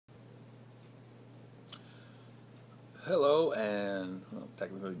Hello and well,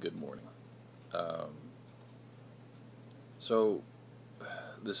 technically good morning. Um, so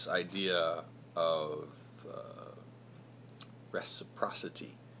this idea of uh,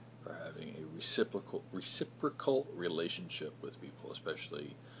 reciprocity, or having a reciprocal relationship with people,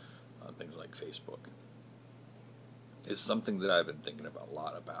 especially on things like Facebook, is something that I've been thinking about a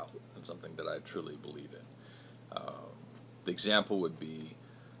lot about, and something that I truly believe in. The example would be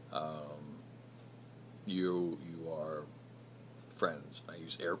um, you are friends. I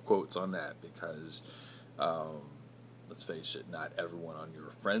use air quotes on that because um, let's face it, not everyone on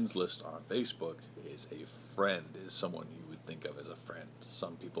your friends list on Facebook is a friend, is someone you would think of as a friend.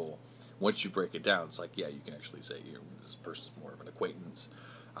 Some people, once you break it down, it's like, yeah, you can actually say, this person's more of an acquaintance.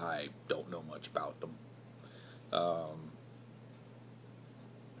 I don't know much about them. Um,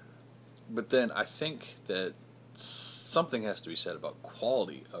 but then I think that something has to be said about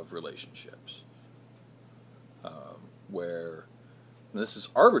quality of relationships, where this is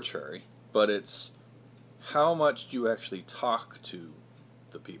arbitrary, but it's how much do you actually talk to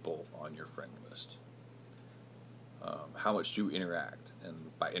the people on your friend list? How much do you interact?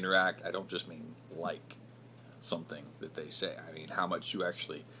 And by interact, I don't just mean like something that they say. I mean how much you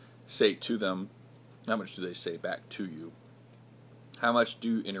actually say to them. How much do they say back to you? How much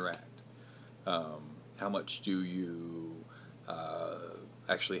do you interact? How much do you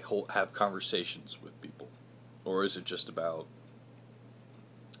actually have conversations with people? Or is it just about,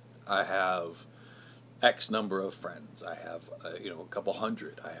 I have X number of friends. I have a couple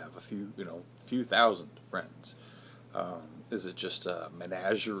hundred. I have a few thousand friends. Is it just a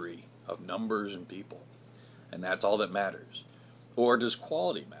menagerie of numbers and people, and that's all that matters, or does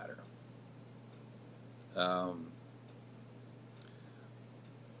quality matter? Um,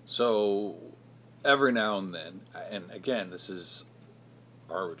 so every now and then, and again, this is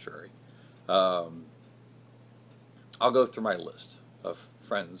arbitrary. Um, I'll go through my list of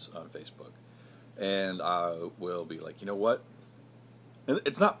friends on Facebook, and I will be like, you know what?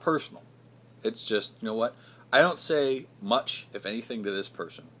 It's not personal. It's just, you know what? I don't say much, if anything, to this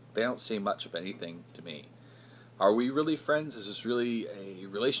person. They don't say much, if anything, to me. Are we really friends? Is this really a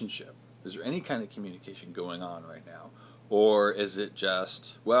relationship? Is there any kind of communication going on right now? Or is it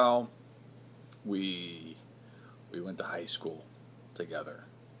just, well, we we went to high school together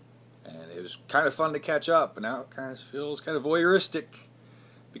and it was kind of fun to catch up, but now it kind of feels kind of voyeuristic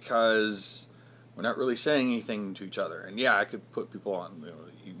because we're not really saying anything to each other. And yeah, I could put people on.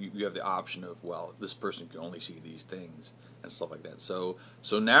 You have the option of, well, this person can only see these things and stuff like that. So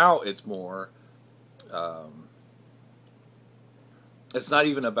now it's more. Um, it's not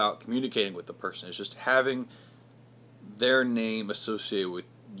even about communicating with the person. It's just having their name associated with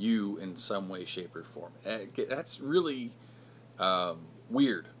you in some way, shape, or form. That's really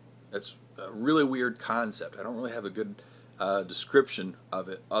weird. That's a really weird concept. I don't really have a good description of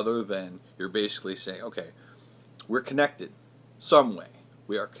it other than you're basically saying, okay, we're connected some way.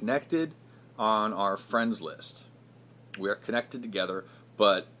 We are connected on our friends list. We are connected together,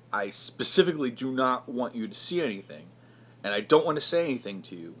 but I specifically do not want you to see anything, and I don't want to say anything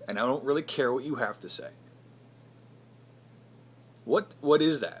to you, and I don't really care what you have to say. What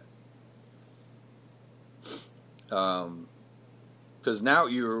is that? Because now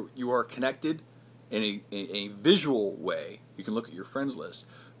you are connected in a visual way. You can look at your friends list,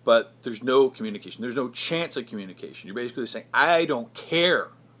 but there's no communication. There's no chance of communication. You're basically saying, I don't care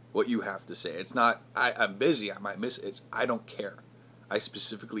what you have to say. It's not, I'm busy, I might miss it. It's, I don't care. I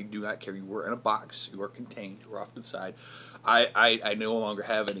specifically do not care. You are in a box. You are contained. You are off to the side. I no longer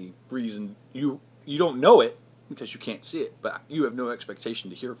have any reason. You don't know it because you can't see it, but you have no expectation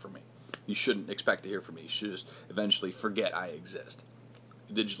to hear from me. You shouldn't expect to hear from me. You should just eventually forget I exist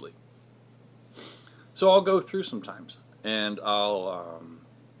digitally. So I'll go through sometimes, and I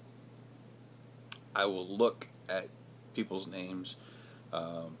will look at people's names.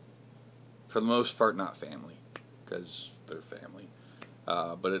 Um, for the most part, not family, because they're family.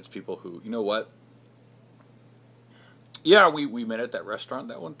 But it's people who, you know what? Yeah, we met at that restaurant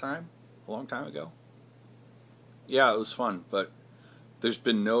that one time, a long time ago. Yeah, it was fun, but there's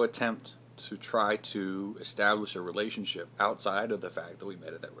been no attempt to try to establish a relationship outside of the fact that we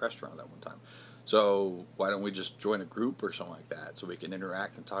met at that restaurant that one time. So why don't we just join a group or something like that so we can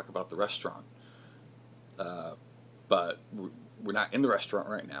interact and talk about the restaurant? Uh, but we're not in the restaurant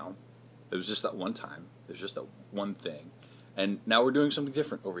right now. It was just that one time. There's just that one thing, and now we're doing something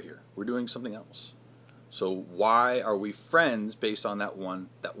different over here. We're doing something else. So why are we friends based on that one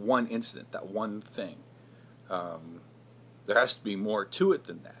incident, that one thing? Um, there has to be more to it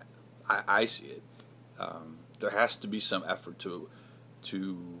than that. I see it. There has to be some effort to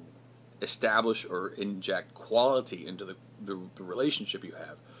establish or inject quality into the relationship you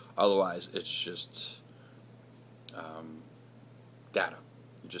have. Otherwise, it's just data.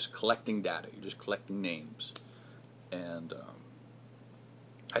 You're just collecting data. You're just collecting names. And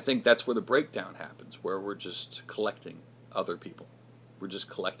I think that's where the breakdown happens, where we're just collecting other people. We're just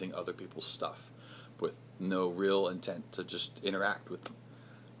collecting other people's stuff with no real intent to just interact with them.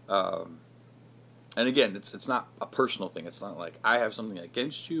 And again, it's not a personal thing. It's not like I have something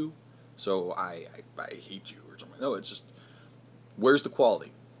against you, so I hate you or something. No, it's just, where's the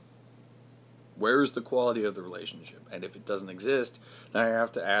quality? Where's the quality of the relationship? And if it doesn't exist, then I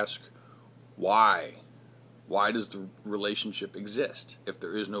have to ask, why? Why does the relationship exist if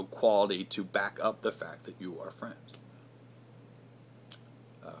there is no quality to back up the fact that you are friends?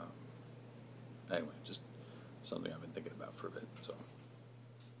 Anyway, just something I've been thinking